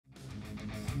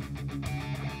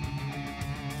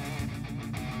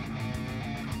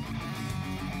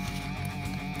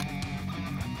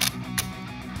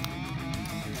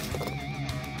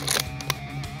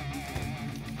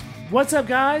What's up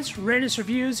guys, Readiness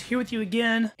Reviews here with you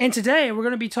again, and today we're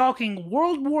going to be talking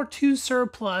World War II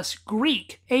surplus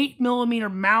Greek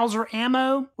 8mm Mauser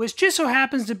ammo, which just so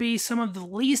happens to be some of the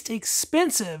least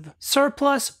expensive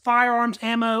surplus firearms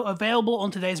ammo available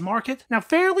on today's market. Now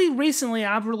fairly recently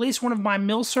I've released one of my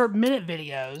Milsurp minute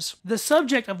videos, the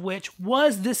subject of which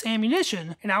was this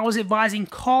ammunition, and I was advising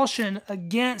caution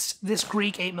against this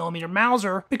Greek 8mm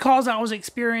Mauser because I was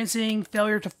experiencing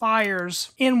failure to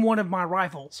fires in one of my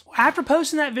rifles. After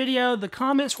posting that video, the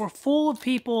comments were full of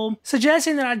people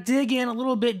suggesting that I dig in a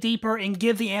little bit deeper and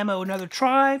give the ammo another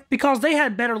try because they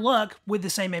had better luck with the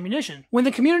same ammunition. When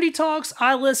the community talks,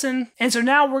 I listen, and so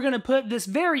now we're going to put this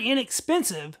very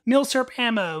inexpensive Milsurp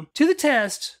ammo to the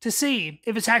test to see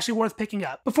if it's actually worth picking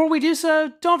up. Before we do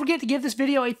so, don't forget to give this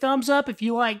video a thumbs up if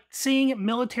you like seeing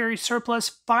military surplus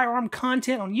firearm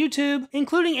content on YouTube,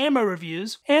 including ammo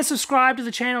reviews, and subscribe to the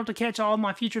channel to catch all of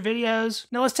my future videos.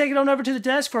 Now let's take it on over to the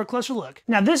desk for a closer look.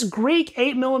 Now this Greek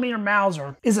 8mm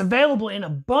Mauser is available in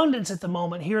abundance at the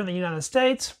moment here in the United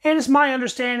States, and it's my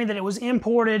understanding that it was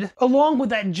imported along with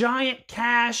that giant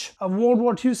cache of World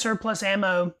War II surplus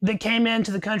ammo that came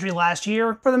into the country last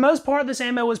year. For the most part, this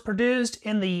ammo was produced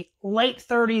in the late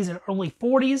 30s and early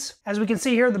 40s. As we can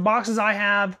see here, the boxes I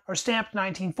have are stamped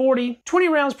 1940, 20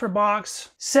 rounds per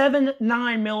box,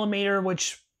 7.9mm,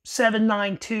 which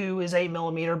 7.92 is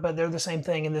 8mm, but they're the same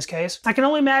thing in this case. I can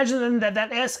only imagine that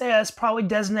that SS probably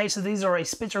designates that these are a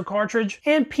Spitzer cartridge,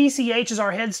 and PCH is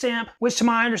our head stamp, which to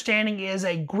my understanding is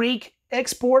a Greek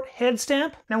export head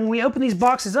stamp. Now when we open these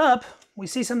boxes up, we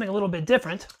see something a little bit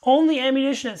different. On the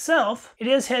ammunition itself, it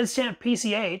is head stamped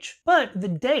PCH, but the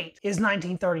date is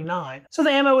 1939. So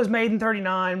the ammo was made in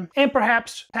 39 and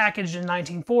perhaps packaged in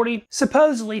 1940,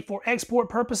 supposedly for export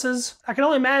purposes. I can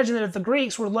only imagine that if the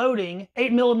Greeks were loading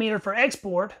 8mm for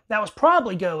export, that was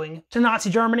probably going to Nazi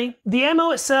Germany. The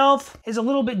ammo itself is a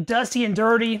little bit dusty and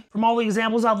dirty. From all the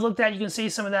examples I've looked at, you can see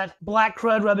some of that black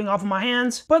crud rubbing off of my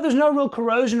hands, but there's no real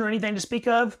corrosion or anything to speak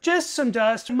of, just some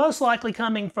dust, most likely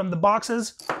coming from the boxes.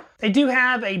 They do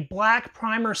have a black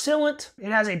primer sealant.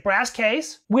 It has a brass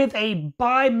case with a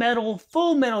bimetal,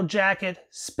 full metal jacket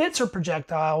Spitzer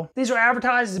projectile. These are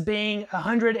advertised as being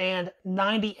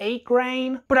 198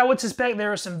 grain, but I would suspect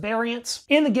there are some variants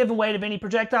in the given weight of any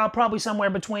projectile, probably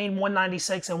somewhere between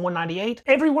 196 and 198.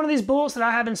 Every one of these bullets that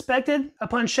I have inspected,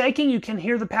 upon shaking, you can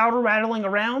hear the powder rattling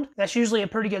around. That's usually a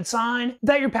pretty good sign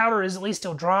that your powder is at least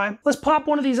still dry. Let's pop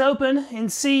one of these open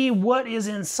and see what is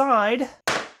inside.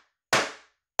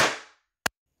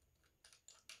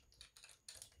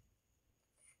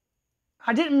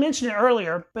 I didn't mention it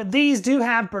earlier, but these do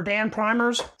have Berdan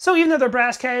primers, so even though they're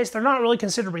brass case, they're not really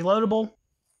considered reloadable.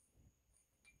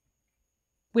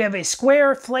 We have a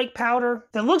square flake powder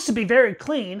that looks to be very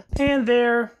clean, and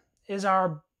there is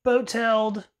our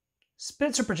boat-tailed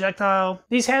Spitzer projectile.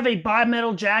 These have a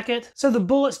bimetal jacket, so the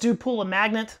bullets do pull a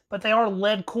magnet, but they are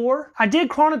lead core. I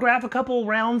did chronograph a couple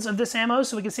rounds of this ammo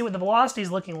so we can see what the velocity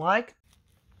is looking like.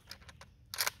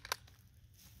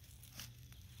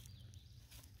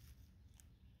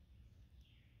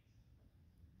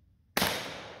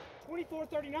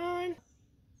 2439,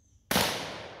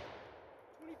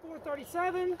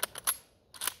 2437,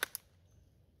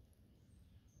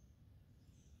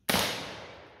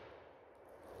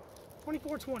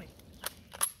 2420.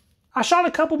 I shot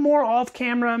a couple more off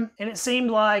camera, and it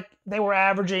seemed like they were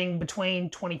averaging between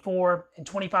 24 and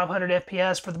 2500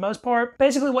 FPS for the most part.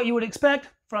 Basically what you would expect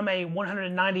from a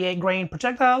 198 grain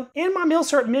projectile. In my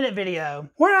Milsurp minute video,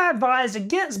 where I advised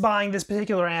against buying this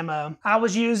particular ammo, I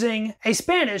was using a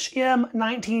Spanish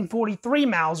M1943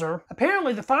 Mauser.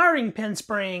 Apparently the firing pin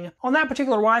spring on that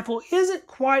particular rifle isn't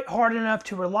quite hard enough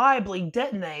to reliably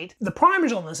detonate the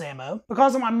primers on this ammo,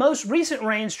 because on my most recent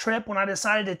range trip when I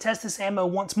decided to test this ammo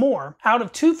once more, out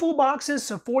of 2 full boxes,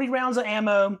 so 40 rounds of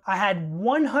ammo, I had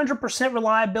 100%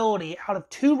 reliability out of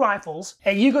 2 rifles,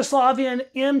 a Yugoslavian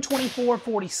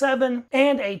M24 47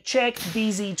 and a Czech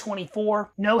BZ24.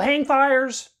 No hang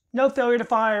fires, no failure to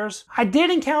fires. I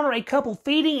did encounter a couple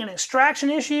feeding and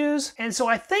extraction issues, and so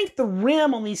I think the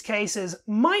rim on these cases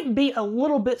might be a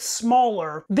little bit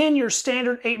smaller than your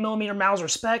standard 8mm Mauser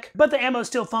spec, but the ammo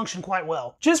still functioned quite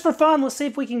well. Just for fun, let's see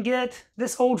if we can get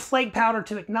this old flake powder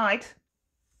to ignite.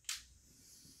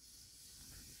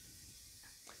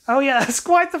 Oh yeah, it's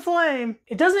quite the flame.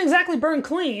 It doesn't exactly burn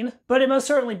clean, but it most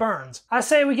certainly burns. I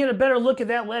say we get a better look at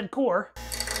that lead core.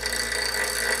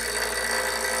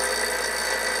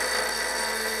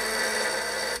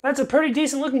 That's a pretty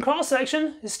decent looking cross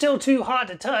section. It's still too hot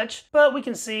to touch, but we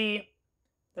can see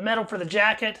the metal for the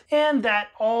jacket, and that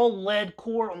all lead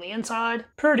core on the inside.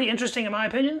 Pretty interesting in my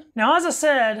opinion. Now, as I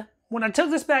said, When I took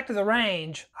this back to the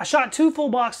range, I shot 2 full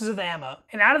boxes of the ammo.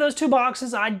 And out of those 2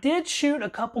 boxes, I did shoot a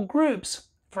couple groups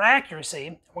for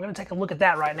accuracy. We're going to take a look at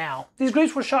that right now. These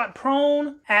groups were shot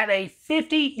prone at a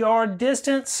 50-yard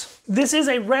distance. This is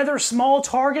a rather small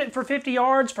target for 50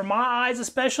 yards, for my eyes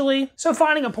especially, so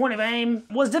finding a point of aim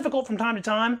was difficult from time to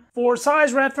time. For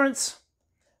size reference,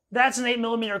 that's an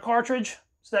 8mm cartridge.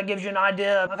 So that gives you an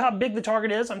idea of how big the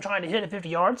target is I'm trying to hit at 50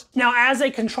 yards. Now, as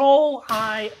a control,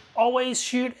 I always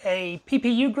shoot a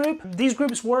PPU group. These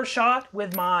groups were shot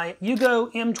with my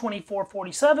Yugo M24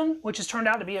 47, which has turned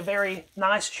out to be a very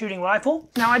nice shooting rifle.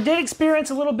 Now, I did experience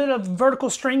a little bit of vertical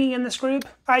stringing in this group.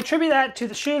 I attribute that to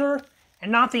the shooter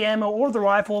and not the ammo or the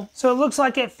rifle. So it looks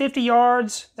like at 50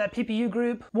 yards, that PPU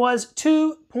group was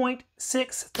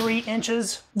 2.63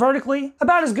 inches vertically,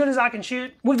 about as good as I can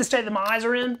shoot with the state that my eyes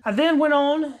are in. I then went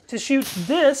on to shoot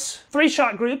this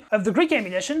 3-shot group of the Greek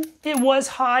ammunition. It was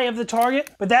high of the target,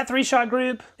 but that 3-shot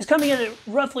group is coming in at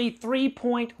roughly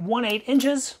 3.18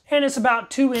 inches, and it's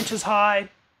about 2 inches high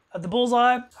of the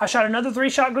bullseye. I shot another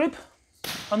 3-shot group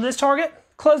on this target.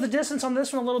 Close the distance on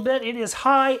this one a little bit. It is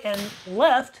high and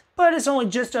left, but it's only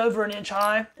just over an inch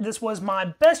high. This was my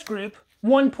best group,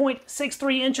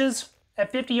 1.63 inches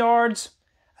at 50 yards.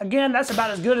 Again, that's about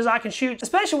as good as I can shoot,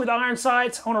 especially with iron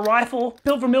sights on a rifle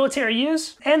built for military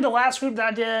use. And the last group that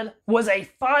I did was a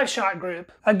 5-shot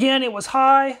group. Again, it was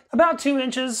high, about 2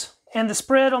 inches, and the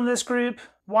spread on this group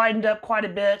widened up quite a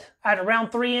bit at around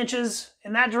 3 inches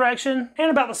in that direction and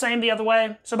about the same the other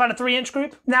way, so about a 3-inch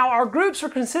group. Now, our groups are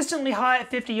consistently high at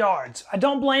 50 yards. I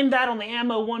don't blame that on the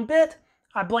ammo one bit.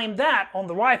 I blame that on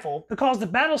the rifle because the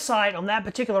battle sight on that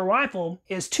particular rifle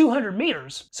is 200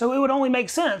 meters, so it would only make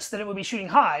sense that it would be shooting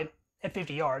high at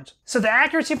 50 yards. So the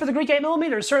accuracy for the Greek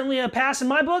 8mm is certainly a pass in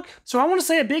my book. So I want to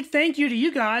say a big thank you to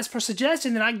you guys for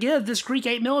suggesting that I give this Greek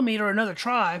 8mm another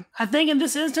try. I think in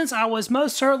this instance, I was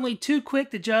most certainly too quick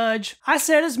to judge. I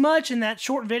said as much in that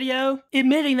short video,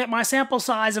 admitting that my sample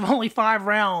size of only 5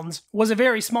 rounds was a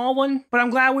very small one, but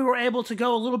I'm glad we were able to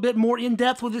go a little bit more in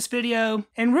depth with this video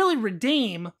and really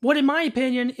redeem what in my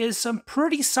opinion is some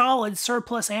pretty solid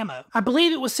surplus ammo. I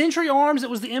believe it was Century Arms that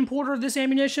was the importer of this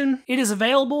ammunition. It is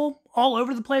available all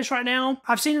over the place right now.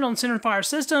 I've seen it on Centerfire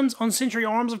Systems, on Century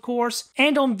Arms of course,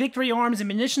 and on Victory Arms and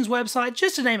Munitions website,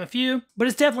 just to name a few, but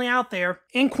it's definitely out there,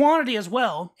 in quantity as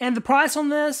well. And the price on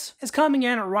this is coming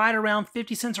in at right around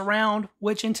 50 cents a round,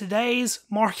 which in today's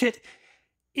market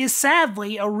is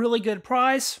sadly a really good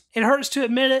price. It hurts to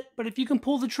admit it, but if you can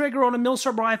pull the trigger on a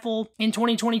Milsurp rifle in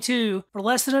 2022 for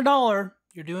less than $1,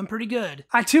 you're doing pretty good.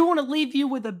 I do want to leave you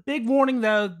with a big warning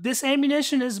though. This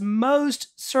ammunition is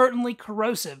most certainly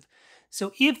corrosive.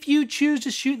 So if you choose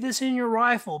to shoot this in your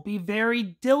rifle, be very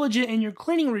diligent in your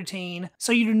cleaning routine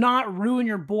so you do not ruin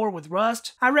your bore with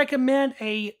rust. I recommend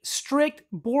a strict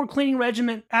bore cleaning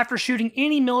regimen after shooting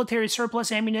any military surplus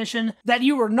ammunition that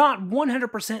you are not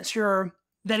 100% sure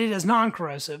that it is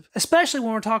non-corrosive, especially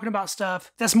when we're talking about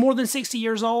stuff that's more than 60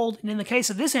 years old, and in the case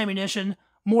of this ammunition,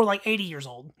 more like 80 years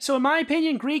old. So in my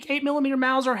opinion, Greek 8mm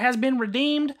Mauser has been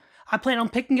redeemed. I plan on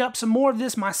picking up some more of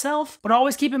this myself, but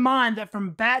always keep in mind that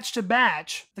from batch to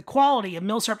batch, the quality of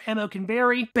Milsurp ammo can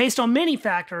vary based on many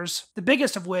factors, the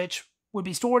biggest of which would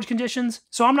be storage conditions.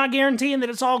 So I'm not guaranteeing that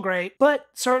it's all great, but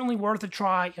certainly worth a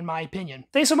try in my opinion.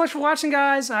 Thanks so much for watching,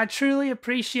 guys. I truly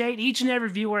appreciate each and every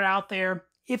viewer out there.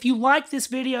 If you like this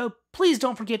video, please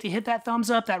don't forget to hit that thumbs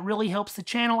up. That really helps the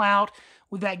channel out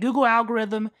with that Google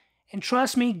algorithm. And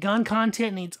trust me, gun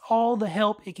content needs all the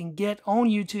help it can get on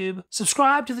YouTube.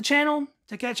 Subscribe to the channel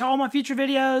to catch all my future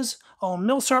videos on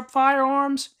Milsurp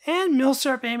firearms and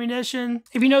Milsurp ammunition.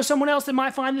 If you know someone else that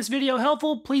might find this video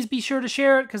helpful, please be sure to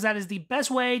share it because that is the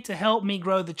best way to help me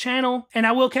grow the channel. And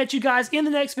I will catch you guys in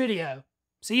the next video.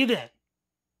 See you then.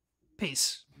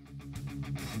 Peace.